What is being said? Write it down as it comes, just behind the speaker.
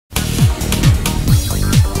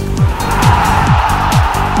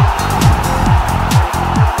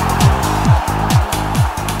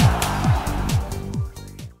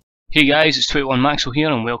Hey guys, it's 21 Maxwell here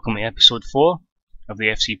and welcome to episode 4 of the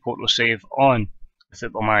FC Porto save on the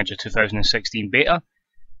Football Manager 2016 beta.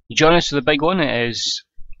 You join us for the big one. It is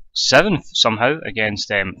 7th somehow against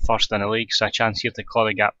first in the league, so a chance here to claw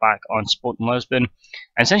the gap back on Sporting Lisbon.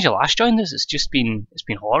 And since you last joined us, it's been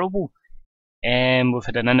horrible. We've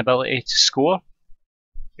had an inability to score.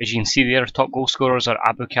 As you can see there, top goal scorers are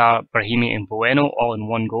Abukar, Brahimi and Bueno, all in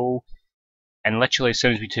one goal. And literally as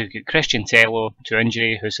soon as we took it, Christian Tello to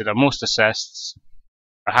injury, who's had our most assists,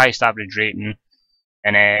 our highest average rating,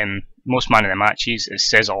 and most man of the matches, it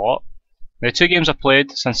says a lot. The 2 games I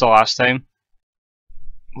played since the last time,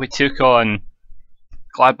 we took on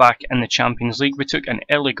Gladbach in the Champions League. We took an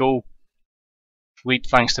early goal lead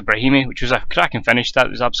thanks to Brahimi, which was a cracking finish.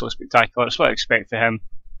 That was absolutely spectacular. That's what I expect for him.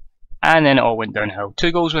 And then it all went downhill.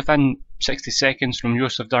 2 goals within 60 seconds from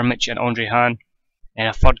Josef Darmic and Andre Hahn, and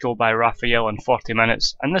a third goal by Raphael in 40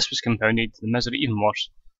 minutes, and this was compounded to the misery even worse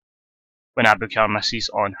when Abukar misses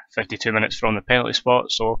on 52 minutes from the penalty spot.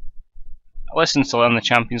 So lessons to learn in the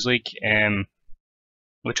Champions League.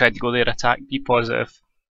 We tried to go there, attack, be positive,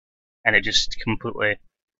 and it just completely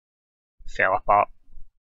fell apart.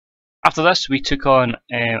 After this we took on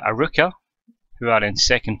Aruca, who are in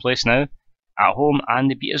 2nd place now, at home, and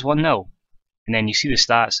they beat us 1-0. And then you see the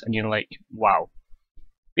stats and you're like, wow.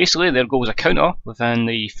 Basically, their goal was a counter within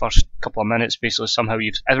the first couple of minutes. Basically, somehow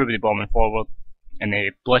you've everybody bombing forward, and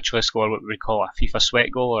they literally score what we call a FIFA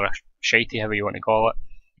sweat goal, or a shitey, however you want to call it.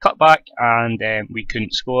 Cut back, and we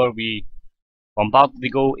couldn't score. We bombarded the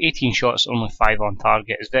goal, 18 shots, only 5 on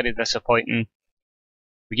target. It's very disappointing.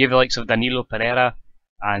 We gave the likes of Danilo Pereira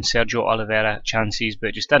and Sergio Oliveira chances,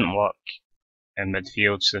 but it just didn't work in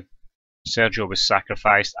midfield. So Sergio was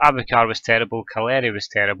sacrificed. Abukar was terrible. Caleri was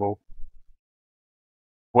terrible.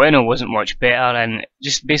 Bueno wasn't much better, and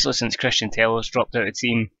just basically since Christian Tello's dropped out of the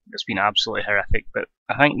team, it's been absolutely horrific. But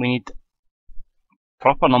I think we need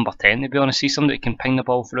proper number 10, to be honest. See somebody that can ping the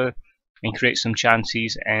ball through and create some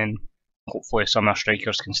chances, and hopefully some of our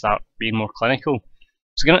strikers can start being more clinical.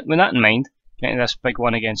 So with that in mind, getting this big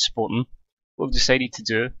one against Sporting, what we've decided to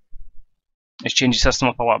do is change the system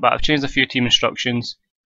up a little bit. I've changed a few team instructions.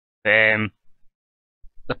 The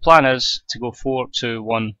plan is to go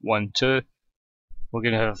 4-2-1-1-2. We're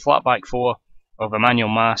going to have a flat back 4 of Emmanuel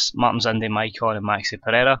Mas, Martin Zinde, Maicon and Maxi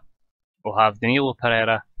Pereira. We'll have Danilo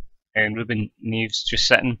Pereira and Ruben Neves just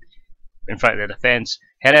sitting in front of the defence.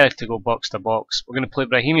 Herrera to go box to box. We're going to play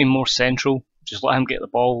Brahimi more central. Just let him get the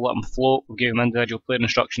ball, let him float. We'll give him individual player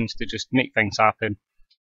instructions to just make things happen.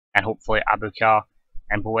 And hopefully Abukar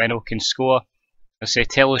and Bueno can score. I say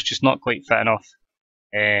Tello's just not quite fit enough.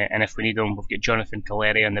 And if we need them, we've got Jonathan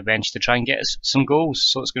Caleri on the bench to try and get us some goals.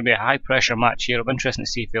 So it's going to be a high pressure match here. It'll be interesting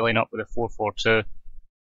to see if we line up with a 4-4-2.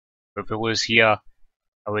 But if we lose here,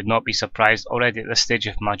 I would not be surprised already at this stage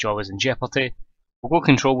if my job is in jeopardy. We'll go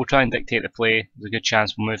control, we'll try and dictate the play. There's a good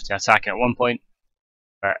chance we'll move to attack at one point.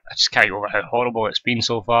 But I just can't get over how horrible it's been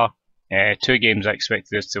so far. 2 games I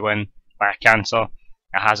expected us to win by a cancer.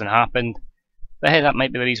 It hasn't happened. But hey, that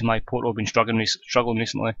might be the reason why Porto have been struggling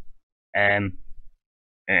recently.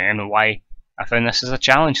 And why I found this as a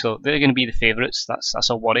challenge. So they're going to be the favourites. That's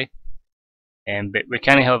a worry. But we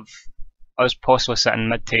kind of have us possibly sitting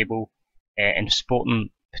mid-table, and Sporting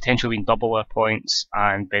potentially being double our points,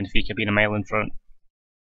 and Benfica being a mile in front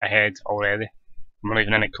ahead already. We're not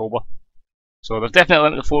even in October. So they've definitely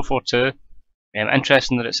went with the 4-4-2.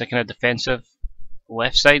 Interesting that it's a kind of defensive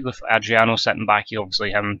left side with Adriano sitting back.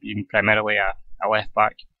 Obviously him being primarily a left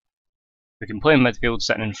back. We can play in midfield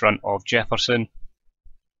sitting in front of Jefferson.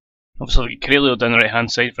 Obviously we've got Carrillo down the right hand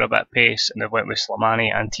side for a bit of pace, and they've went with Slimani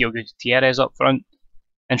and Tio Gutierrez up front.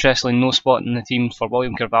 Interestingly, no spot in the team for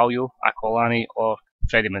William Carvalho, Aquilani or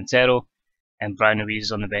Freddy Montero, and Brian Ruiz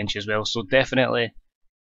is on the bench as well. So definitely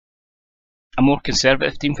a more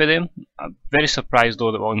conservative team for them. I'm very surprised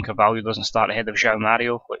though that William Carvalho doesn't start ahead of João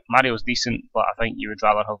Mario. Like, Mario's decent, but I think you would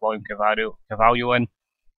rather have William Carvalho in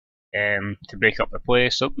to break up the play.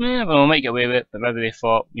 So I don't know, might get away with it, but maybe they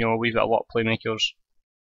thought, you know, we've got a lot of playmakers.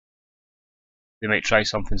 They might try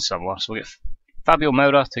something similar. So we'll get Fabio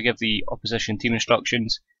Moura to give the opposition team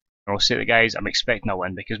instructions, and we'll say to the guys, I'm expecting a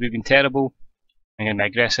win because we've been terrible. I'm going to be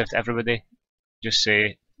aggressive to everybody. Just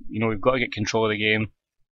say, you know, we've got to get control of the game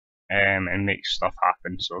and make stuff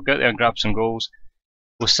happen. So we'll go out there and grab some goals.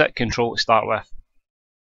 We'll sit control to start with,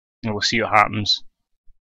 and we'll see what happens.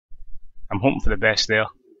 I'm hoping for the best there.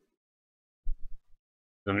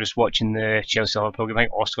 So I'm just watching the Chelsea Liverpool game. I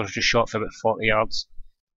think Oscar's just shot for about 40 yards.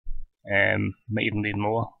 Might even be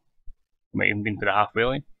more. Might even been to the halfway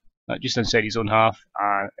line. Just inside his own half,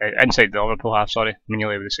 inside the Liverpool half, sorry.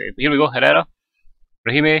 Mignolet with the save. But here we go, Herrera,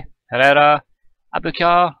 Brahimi, Herrera,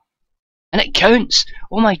 Abukar, And it counts!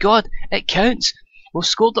 Oh my god, it counts! We've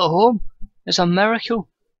scored at home! It's a miracle!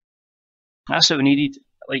 That's what we needed.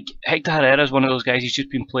 Like, Hector Herrera's one of those guys, he's just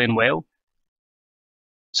been playing well.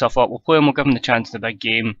 So I thought, we'll play him, we'll give him the chance in the big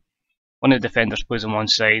game. One of the defenders plays on one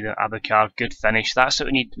side, Abukar, good finish. That's what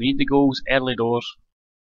we need. We need the goals early doors.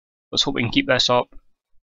 Let's hope we can keep this up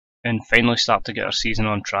and finally start to get our season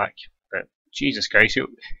on track. But Jesus Christ,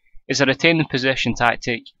 it's a retaining possession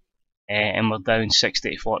tactic, and we're down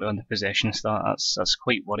 60-40 on the possession start. That's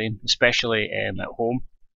quite worrying, especially at home.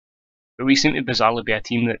 But we seem to bizarrely be a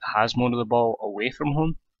team that has more of the ball away from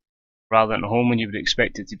home, rather than at home when you would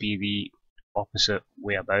expect it to be the opposite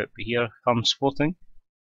way about. But here comes Sporting.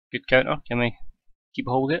 Good counter. Can we keep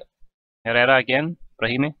a hold of it? Herrera again.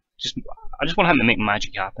 Brahimi. I just want him to make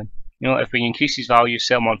magic happen. You know, if we increase his value,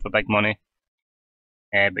 sell him on for big money,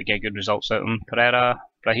 but get good results out of him. Pereira,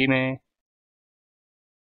 Brahimi.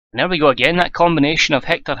 And there we go again. That combination of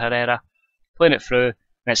Hector Herrera playing it through,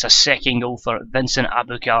 and it's a second goal for Vincent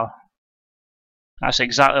Abukar. That's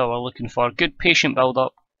exactly what we're looking for. Good patient build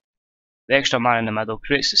up. The extra man in the middle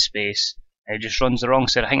creates the space. It just runs the wrong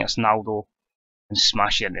side. I think it's Naldo. And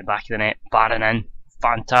smash it in the back of the net, barring in.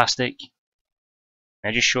 Fantastic.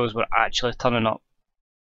 And it just shows we're actually turning up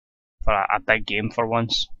for a big game for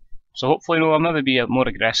once. So hopefully, I'll maybe be more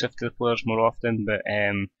aggressive to the players more often, but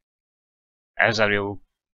it is a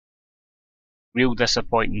real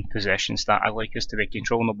disappointing possession stat. I'd like us to be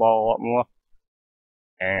controlling the ball a lot more,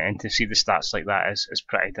 and to see the stats like that is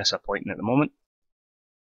pretty disappointing at the moment.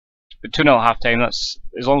 But 2-0 at half time, that's,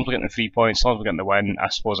 as long as we're getting the 3 points, as long as we're getting the win, I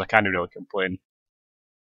suppose I can't really complain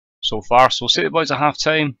so far. So we'll see the boys at half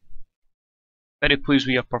time. Very pleased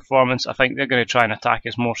with your performance. I think they're going to try and attack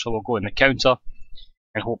us more, so we'll go in the counter,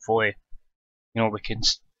 and hopefully, you know, we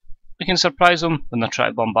can surprise them when they're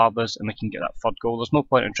trying to bombard us, and we can get that third goal. There's no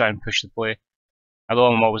point in trying to push the play.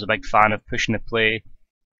 Although I'm always a big fan of pushing the play,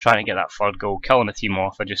 trying to get that third goal, killing the team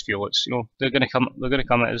off. I just feel it's, you know, they're going to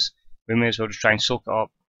come at us. We may as well just try and soak it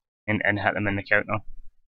up and hit them in the counter.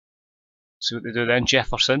 See what they do then.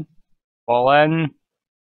 Jefferson, ball in.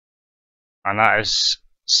 And that is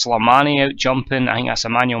Slimani out jumping. I think that's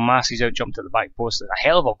Emmanuel Massey's out jumped to the back post. It's a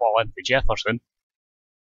hell of a ball in for Jefferson.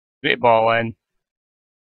 Great ball in.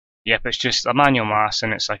 Yep, it's just Emmanuel Mass,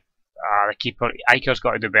 and it's like the keeper. Iker's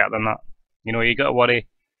got to do better than that. You know, you got to worry.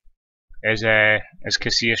 Is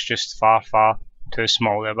Casillas just far too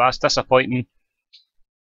small there? But that's disappointing.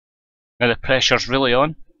 Now the pressure's really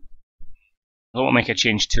on. I don't want to make a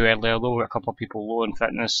change too early, although we're a couple of people low in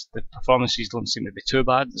fitness. The performances don't seem to be too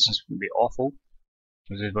bad. This is going to be awful.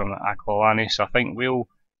 This is one at Aquilani, so I think we'll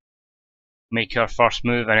make our first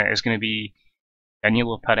move, and it is going to be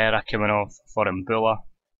Danilo Pereira coming off for Mbula.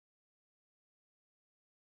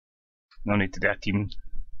 No need to do a team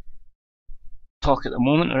talk at the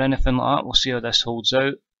moment or anything like that. We'll see how this holds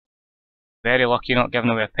out. Very lucky not giving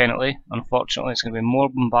away a penalty. Unfortunately, it's going to be more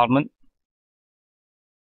bombardment.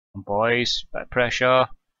 Boys, bit of pressure.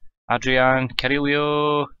 Adrian,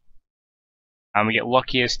 Carillo. And we get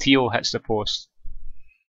lucky as Tio hits the post.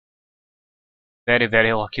 Very,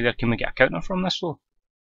 very lucky there. Can we get a counter from this though?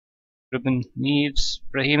 Ruben Neves,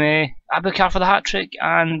 Brahimi, Abukar for the hat-trick,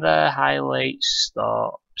 and the highlight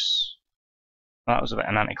stops. That was a bit of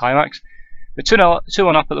an anticlimax. But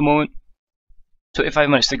 2-1 up at the moment. 25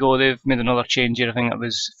 minutes to go. They've made another change here. I think that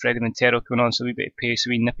was Freddie Montero coming on, so a wee bit of pace, a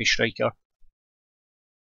wee nippy striker.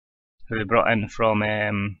 Who they brought in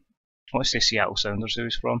from, what's the Seattle Sounders who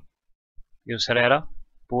was from? Here's Herrera.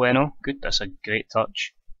 Bueno. Good, that's a great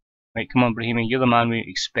touch. Right, come on Brahimi, you're the man we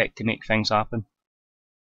expect to make things happen.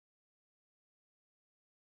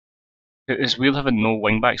 It's weird having no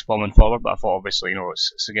wing backs bombing forward, but I thought obviously, you know,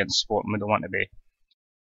 it's against Sporting, we don't want to be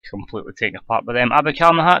completely taken apart by them. Abukar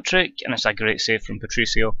on the hat-trick, and it's a great save from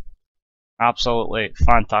Patricio. Absolutely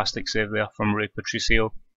fantastic save there from Rui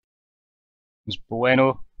Patricio. It's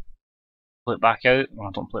Bueno. Play it back out. Well,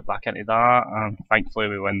 I don't play it back into that, and thankfully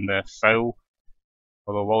we win the foul.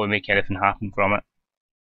 Although will we make anything happen from it?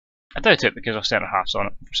 I doubt it because our centre half's on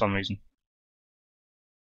it for some reason.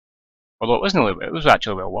 Although it was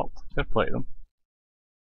actually well worked. Fair play to them.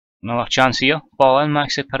 Another chance here. Ball in,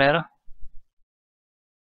 Maxi Pereira.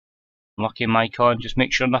 Lucky Maicon, just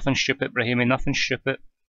make sure nothing stupid, Brahimi, nothing stupid.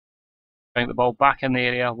 Bring the ball back in the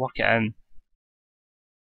area, work it in.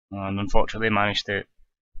 And unfortunately they managed to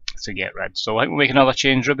get rid. So I think we'll make another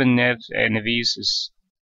change. Ruben Neves is...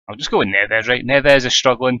 I'll just go with Neves, right? Neves is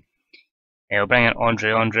struggling. We'll bring in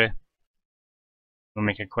Andre. We'll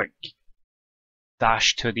make a quick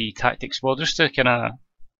dash to the tactics board just to kind of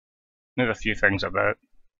move a few things about.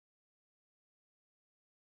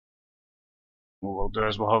 What we'll do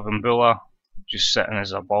is we'll have Mbula just sitting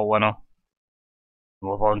as a ball winner.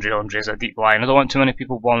 We'll have Andre's a deep line. I don't want too many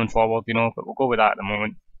people bombing forward, you know, but we'll go with that at the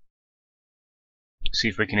moment. See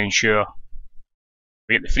if we can ensure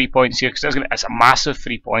we get the 3 points here, because it's a massive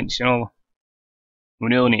 3 points, you know. We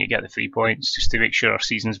really need to get the 3 points just to make sure our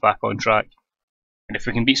season's back on track. And if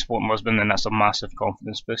we can beat Sporting Lisbon, then that's a massive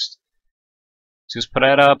confidence boost. So it's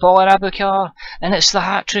Pereira, ball in Abukar, and it's the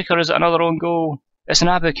hat-trick, or is it another own goal? It's an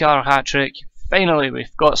Abukar hat-trick. Finally,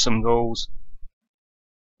 we've got some goals.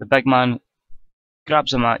 The big man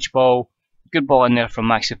grabs a match ball. Good ball in there from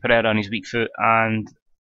Maxi Pereira on his weak foot, and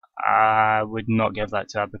I would not give that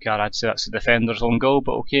to Abukar. I'd say that's the defender's own goal,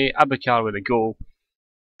 but okay, Abukar with a goal.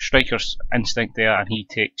 Striker's instinct there, and he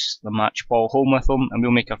takes the match ball home with him, and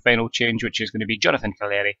we'll make our final change, which is going to be Jonathan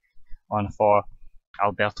Calleri on for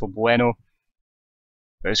Alberto Bueno.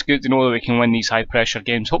 But it's good to know that we can win these high pressure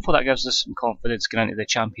games. Hopefully that gives us some confidence going into the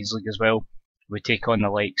Champions League as well. We take on the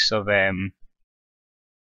likes of Lyon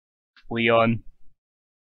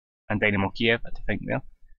and Dynamo Kiev, I think there.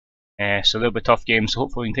 So they'll be tough games, so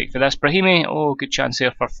hopefully we can take for this. Brahimi, oh, good chance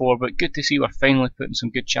there for 4, but good to see we're finally putting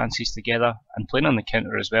some good chances together, and playing on the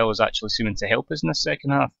counter as well is actually seeming to help us in the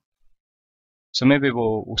second half. So maybe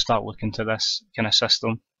we'll start looking to this kind of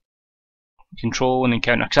system. Control and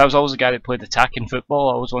counter, because I was always the guy that played attacking football.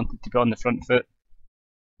 I always wanted to be on the front foot,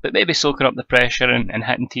 but maybe soaking up the pressure and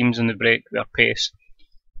hitting teams in the break with our pace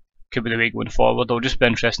could be the way going forward. It'll just be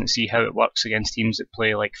interesting to see how it works against teams that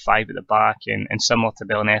play like 5 at the back, and similar to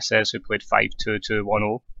Belenenses, who played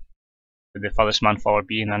 5-2-2-1-0, with the furthest man forward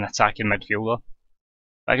being an attacking midfielder.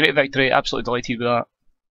 A great victory, absolutely delighted with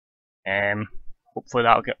that. Hopefully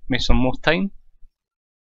that'll get me some more time.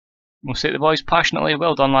 We'll say to the boys passionately,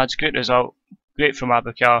 well done lads, great result, great from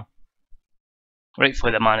Abukar,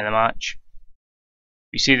 rightfully the man of the match.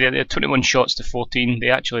 You see they had 21 shots to 14, they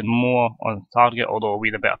actually had more on target, although we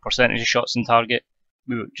had a better percentage of shots on target.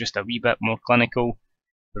 We were just a wee bit more clinical,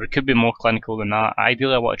 but we could be more clinical than that.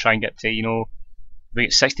 Ideally I want to try and get to, you know, if we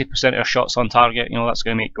get 60% of our shots on target, you know, that's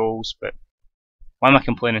going to make goals, but why am I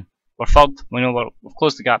complaining? We're third, we know we've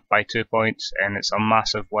closed the gap by 2 points, and it's a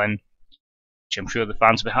massive win, which I'm sure the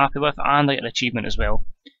fans will be happy with, and I get an achievement as well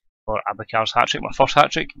for Abukar's hat-trick, my first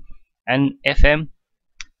hat-trick in FM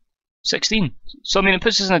 16. So I mean, it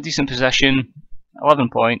puts us in a decent position, 11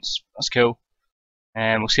 points, that's cool.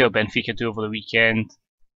 We'll see how Benfica do over the weekend.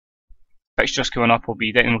 Fixtures coming up will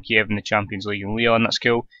be Dynamo Kiev in the Champions League and Lyon, that's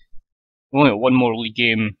cool. We've only got one more league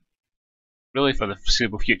game really for the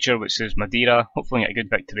foreseeable future, which is Madeira. Hopefully we get a good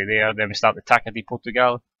victory there, then we start the Taca de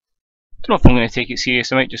Portugal. Don't know if I'm going to take it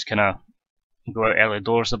serious, I might just kind of go out early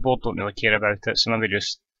doors. The board don't really care about it, so maybe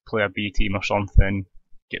just play a B team or something,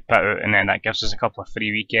 get put out, and then that gives us a couple of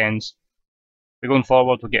free weekends. We're going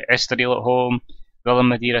forward, we'll get Estoril at home, the other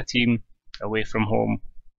Madeira team away from home,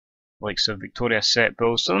 like so Victoria Set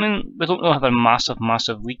Bulls. So I mean, we don't really have a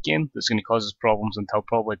massive league game that's going to cause us problems until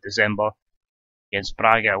probably December against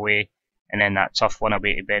Braga away, and then that tough one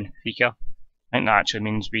away to Benfica. I think that actually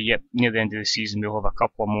means we get near the end of the season we'll have a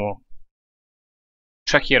couple of more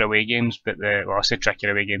trickier away games, but well, I say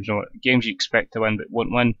trickier away games, no, games you expect to win but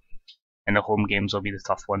won't win, and the home games will be the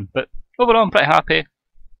tough one. But overall I'm pretty happy.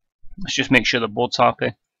 Let's just make sure the board's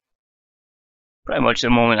happy. Pretty much at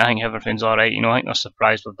the moment I think everything's alright, you know. I think they're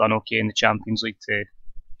surprised we've done okay in the Champions League to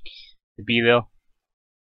be there.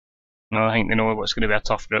 You know, I think they know it's going to be a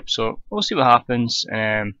tough group, so we'll see what happens,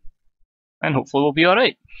 and hopefully we'll be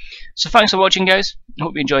alright. So thanks for watching guys, I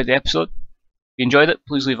hope you enjoyed the episode. If you enjoyed it,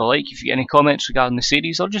 please leave a like. If you get any comments regarding the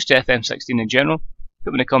series or just FM16 in general, put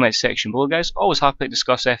them in the comments section below guys. Always happy to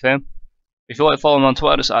discuss FM. If you want to follow me on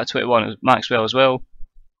Twitter, it's at 21 Maxwell as well.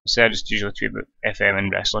 So I just usually tweet about FM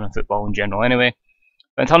and wrestling and football in general anyway.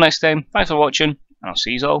 But until next time, thanks for watching, and I'll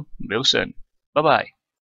see you all real soon. Bye bye.